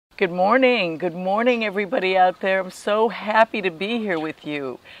Good morning. Good morning, everybody out there. I'm so happy to be here with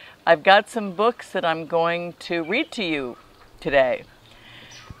you. I've got some books that I'm going to read to you today.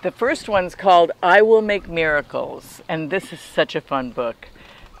 The first one's called I Will Make Miracles, and this is such a fun book.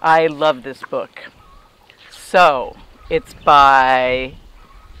 I love this book. So, it's by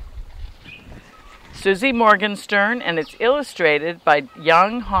Susie Morgenstern, and it's illustrated by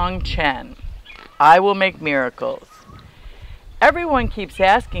Yang Hong Chen. I Will Make Miracles. Everyone keeps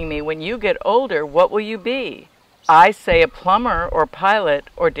asking me, when you get older, what will you be? I say a plumber or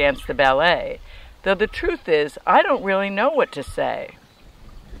pilot or dance the ballet, though the truth is I don't really know what to say.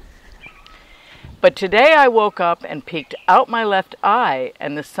 But today I woke up and peeked out my left eye,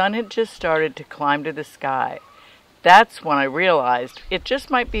 and the sun had just started to climb to the sky. That's when I realized it just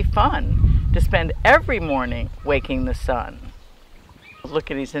might be fun to spend every morning waking the sun.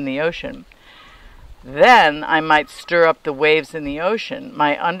 Look at, he's in the ocean. Then I might stir up the waves in the ocean.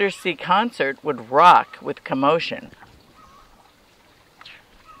 My undersea concert would rock with commotion.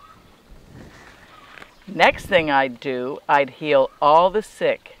 Next thing I'd do, I'd heal all the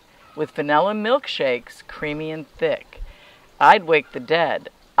sick with vanilla milkshakes, creamy and thick. I'd wake the dead,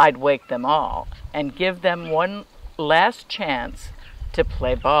 I'd wake them all, and give them one last chance to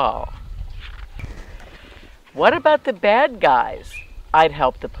play ball. What about the bad guys? I'd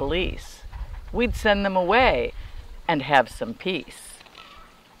help the police. We'd send them away and have some peace.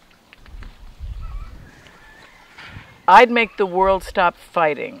 I'd make the world stop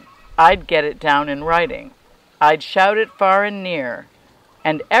fighting. I'd get it down in writing. I'd shout it far and near,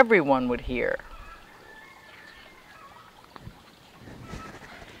 and everyone would hear.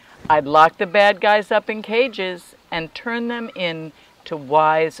 I'd lock the bad guys up in cages and turn them into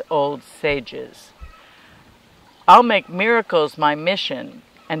wise old sages. I'll make miracles my mission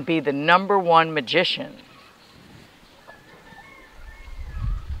and be the #1 magician.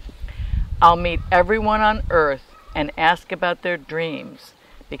 I'll meet everyone on earth and ask about their dreams,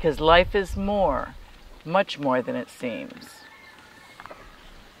 because life is more, much more than it seems.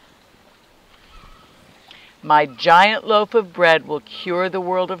 My giant loaf of bread will cure the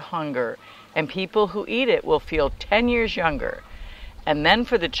world of hunger, and people who eat it will feel 10 years younger. And then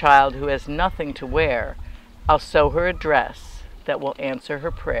for the child who has nothing to wear, I'll sew her a dress that will answer her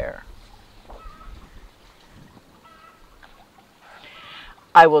prayer.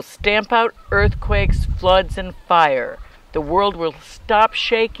 I will stamp out earthquakes, floods, and fire. The world will stop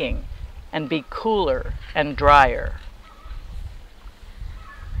shaking and be cooler and drier.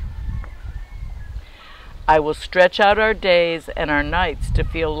 I will stretch out our days and our nights to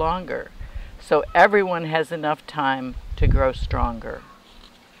feel longer, so everyone has enough time to grow stronger.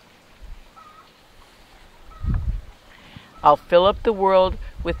 I'll fill up the world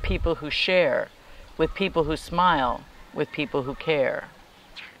with people who share, with people who smile, with people who care.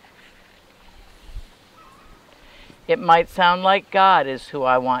 It might sound like God is who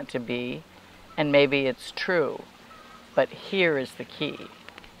I want to be, and maybe it's true, but here is the key.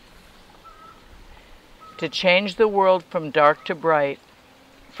 To change the world from dark to bright,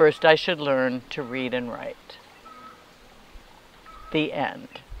 first I should learn to read and write. The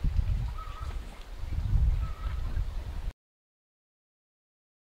end.